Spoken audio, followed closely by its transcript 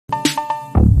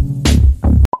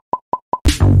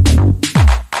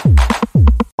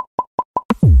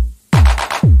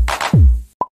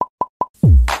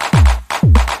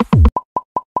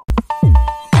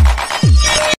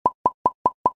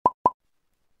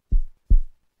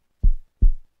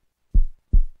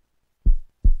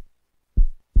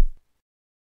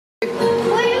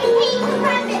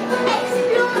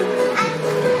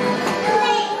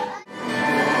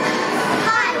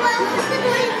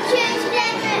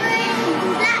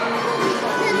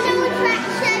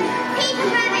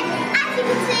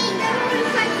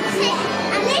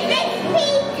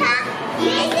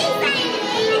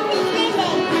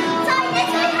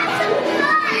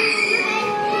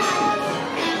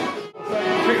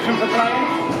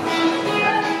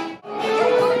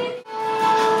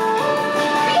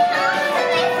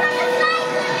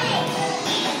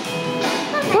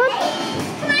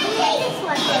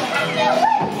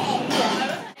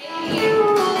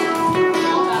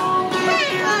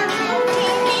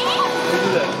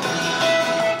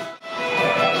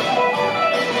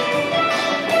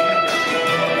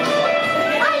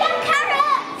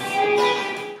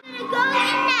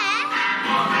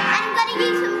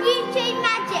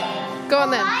Go on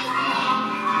then.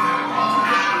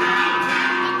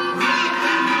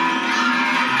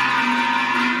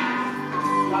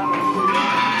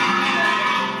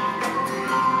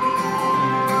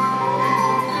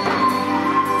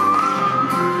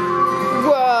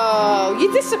 Whoa, you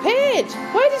disappeared.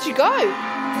 Where did you go? I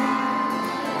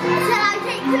said I'll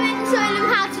take them in and show them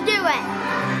how to do it.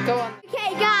 Go on.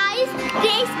 Okay guys,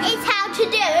 this is how to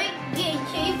do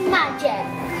YouTube magic.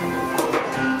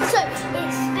 So it's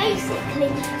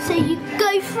basically, so you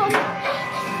go from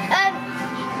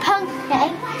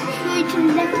pumpkin through to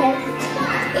letters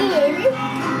in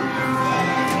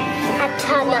a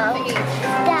tunnel.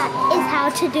 That is how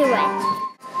to do it.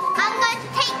 I'm going to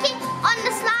take it on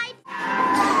the slide.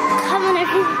 Come on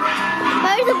everyone.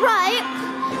 Where's the rope?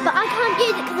 But I can't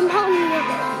use it because I'm holding it.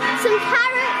 Some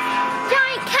carrots,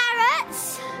 giant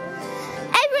carrots.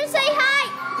 Everyone say hi.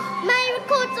 May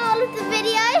records all of the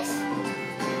videos.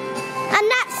 And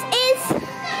that is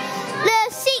the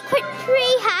secret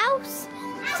tree house.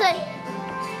 So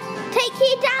take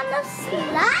you down the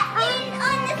slide.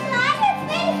 On the slide.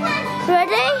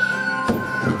 Ready?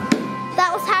 That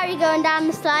was Harry going down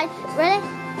the slide. Ready?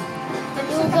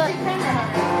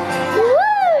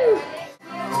 Woo!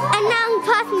 And now I'm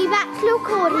passing you back to the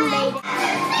recording lady.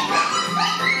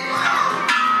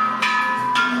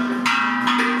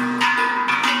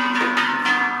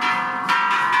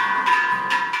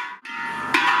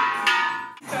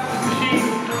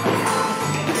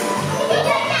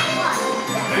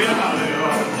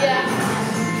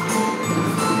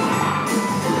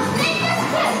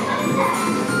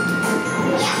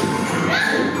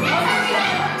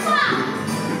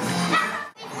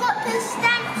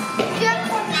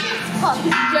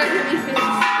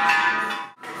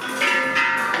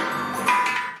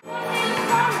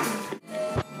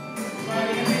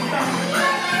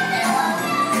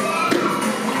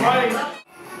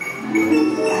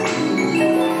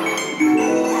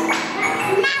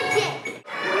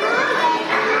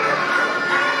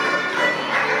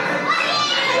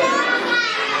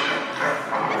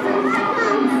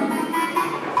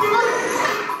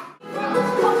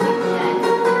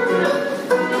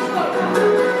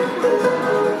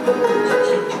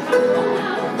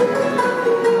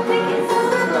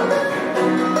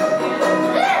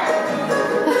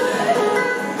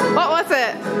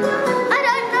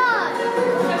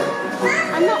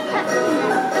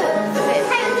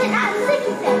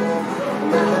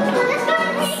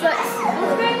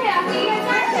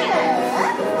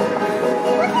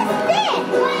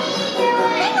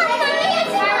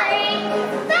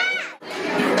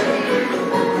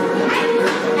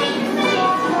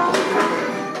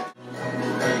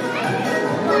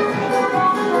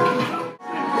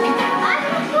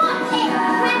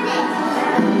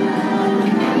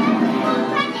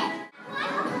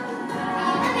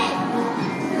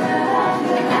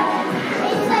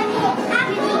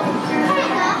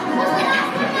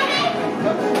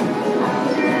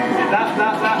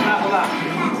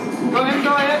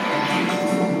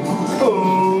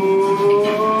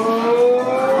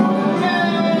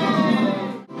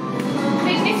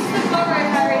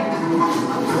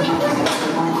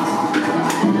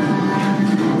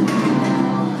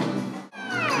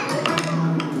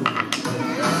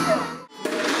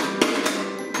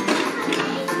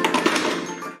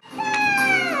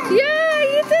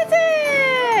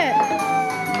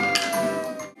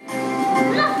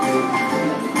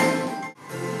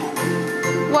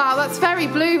 That's very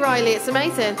blue, Riley. It's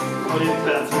amazing. Oh, you did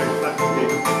that.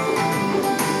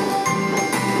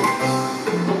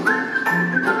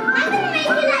 I'm going to make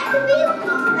it like the real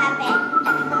rabbit.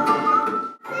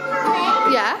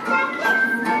 Yeah.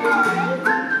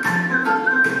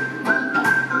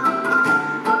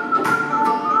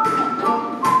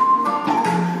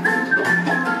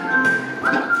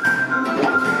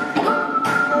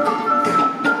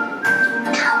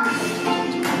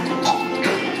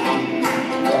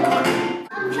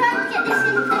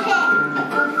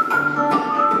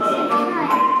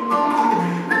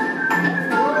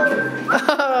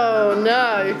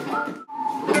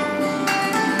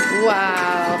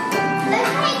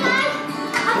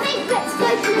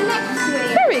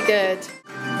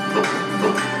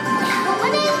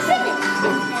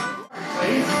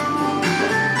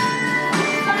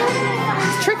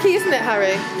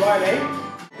 Harry? Riley?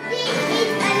 This is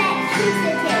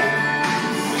electricity.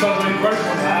 Sounds like broke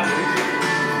on that.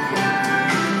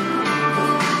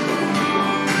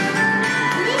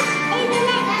 This is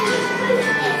electricity.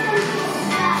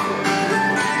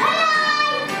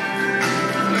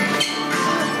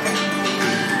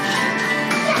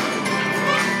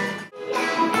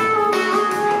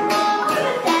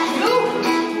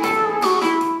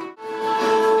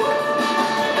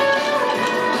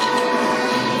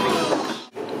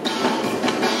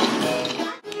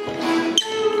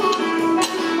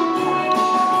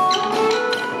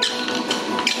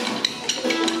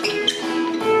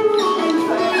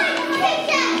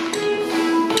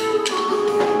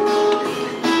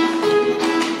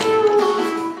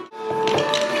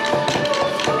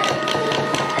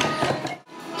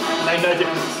 No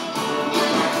difference.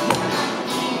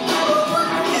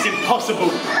 It's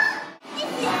impossible.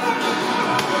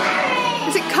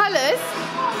 Is it colours?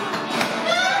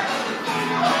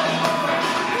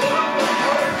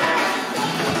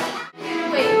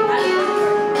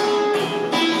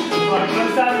 Right, can I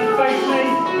stand and face me?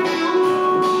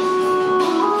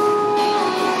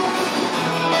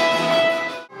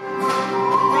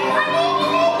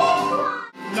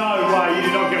 No way, you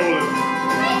did not get all of them.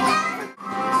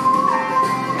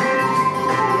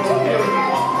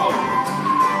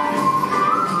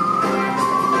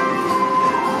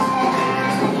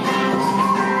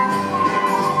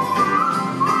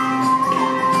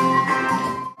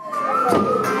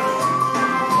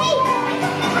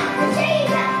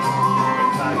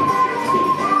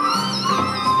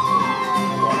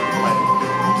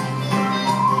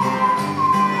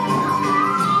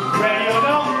 Ready or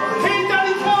not? Here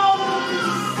Daddy comes!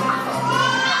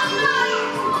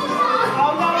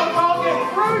 Oh no, I can't get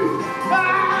through! Ah!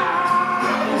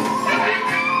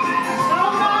 Oh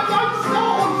no, don't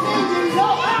stop! I'm feeling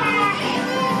lost! Ah!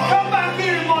 Come back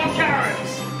here in my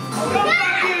carrots! Come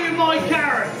back here in my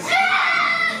carrots!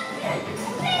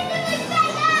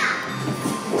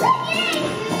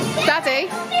 Daddy,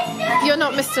 you're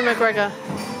not Mr. McGregor.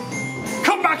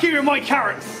 Come back here in my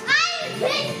carrots!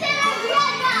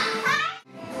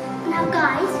 Now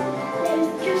guys, there's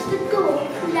just a door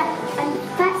left and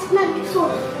that's magic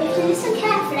sword. You have to listen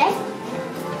carefully.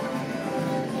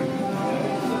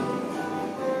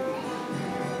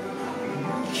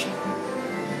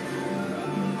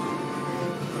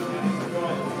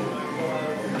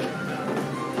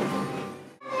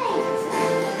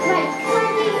 Right, can I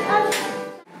do quick run, do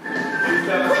it!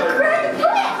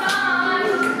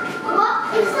 What?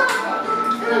 It's not.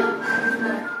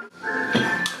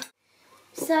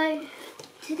 So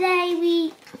today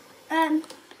we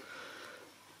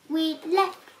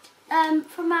left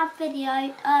from our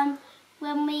video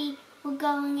when we were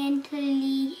going into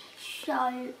the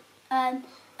show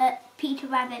at Peter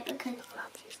Rabbit because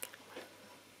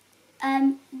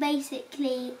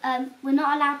basically we're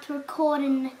not allowed to record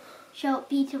in the show at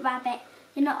Peter Rabbit.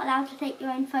 You're not allowed to take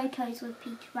your own photos with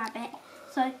Peter Rabbit.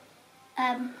 So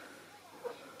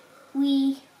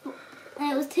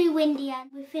it was too windy and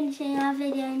we're finishing our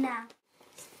video now.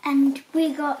 And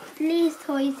we got Lee's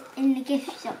toys in the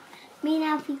gift shop. Me and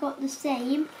Alfie got the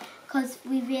same because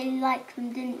we really liked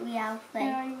them, didn't we, Alfie?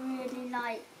 Yeah, I really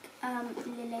like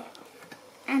Lily.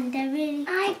 And they're really...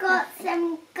 I got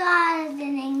some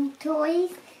gardening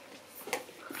toys.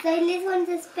 So this one's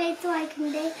a spade so I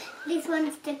can do. This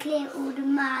one's to clear all the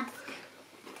mud.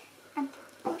 And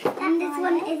this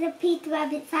one is a Peter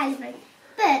Rabbit salad.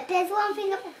 But there's one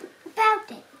thing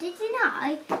about it. Did you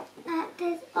know that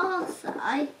there's also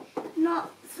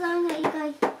not something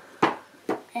that you go,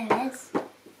 there is,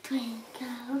 twinkle,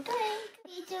 twinkle.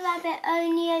 Peter Rabbit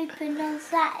only opened on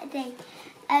Saturday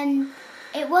and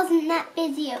it wasn't that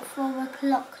busy at 4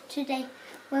 o'clock today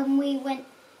when we went.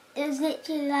 There was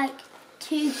literally like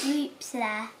 2 groups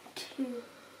there.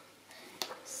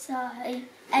 So,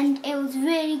 and it was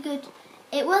really good.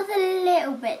 It was a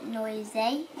little bit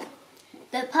noisy.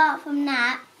 But apart from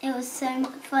that, it was so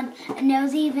much fun. And there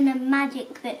was even a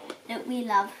magic bit that we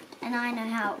loved. And I know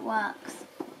how it works.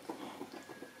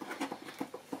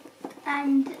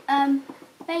 And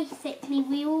basically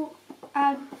we all...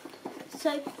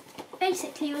 so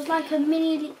basically it was like a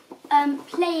mini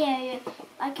play area.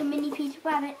 Like a mini Peter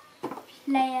Rabbit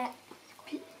play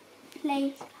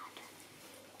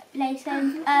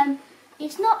zone.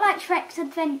 It's not like Shrek's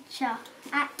Adventure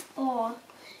at all.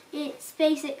 It's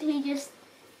basically just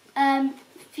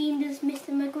themed as Mr.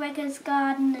 McGregor's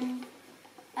garden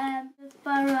and the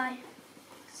burrow,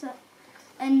 so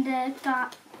and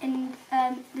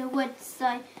the woods.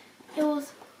 So it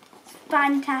was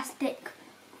fantastic.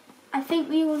 I think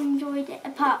we all enjoyed it.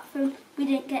 Apart from we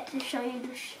didn't get to show you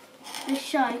the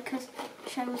show because the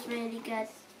show was really good.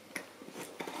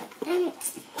 It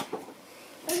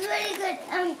was really good.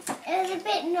 It was a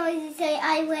bit noisy, so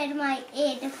I wear my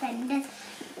ear defenders.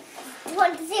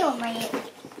 Want to see what my ear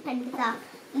defenders are?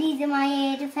 These are my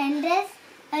ear defenders.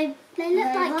 They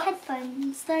look like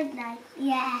headphones, don't they?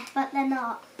 Yeah, but they're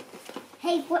not.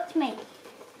 Hey, watch me.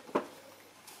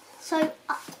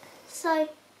 So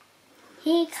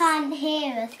he can't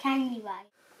hear us, can you, right?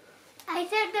 I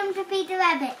took them to Peter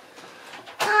Rabbit.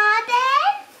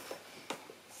 Pardon?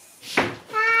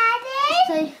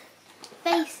 So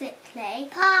basically,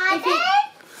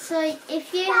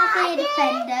 if you have ear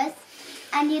defenders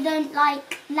and you don't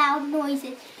like loud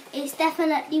noises, it's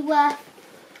definitely worth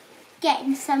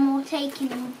getting some or taking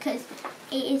them because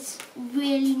it is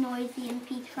really noisy in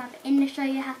Peter Rabbit. In the show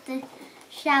you have to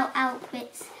shout out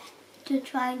bits to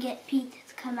try and get Peter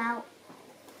to come out.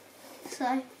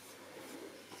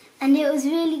 And it was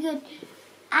really good.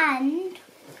 And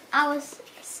our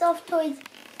soft toys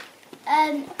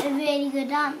are really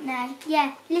good, aren't they?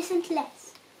 Yeah, listen to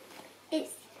this.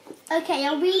 It's okay,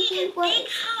 I'll read you what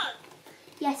it's...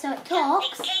 Yeah, so it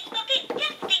talks.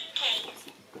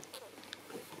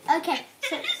 Okay,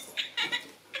 so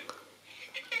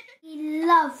we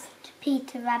loved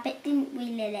Peter Rabbit, didn't we,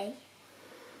 Lily?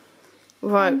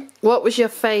 Right. What was your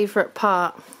favourite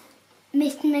part?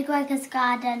 Mr. McGregor's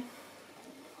garden.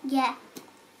 Yeah,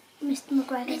 Mr.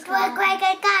 McGregor's garden. Mr.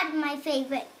 McGregor's garden, my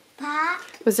favourite part.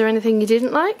 Was there anything you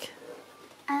didn't like?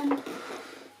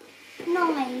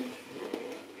 Noise.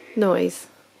 Noise.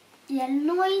 Yeah,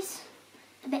 noise.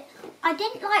 A bit. I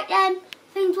didn't like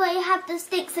things where you have the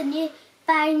sticks and you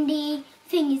bang the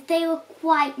thingies. They were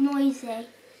quite noisy.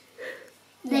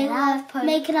 They were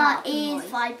making our ears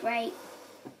vibrate.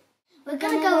 We're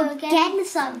going to go again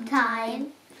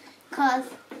sometime because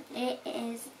it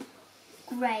is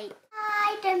great.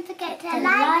 Bye. Don't forget to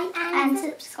like and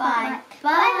subscribe. Bye.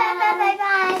 Bye. Bye. Bye.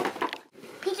 Bye.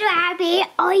 Peter Rabbit.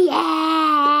 Oh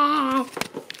yeah.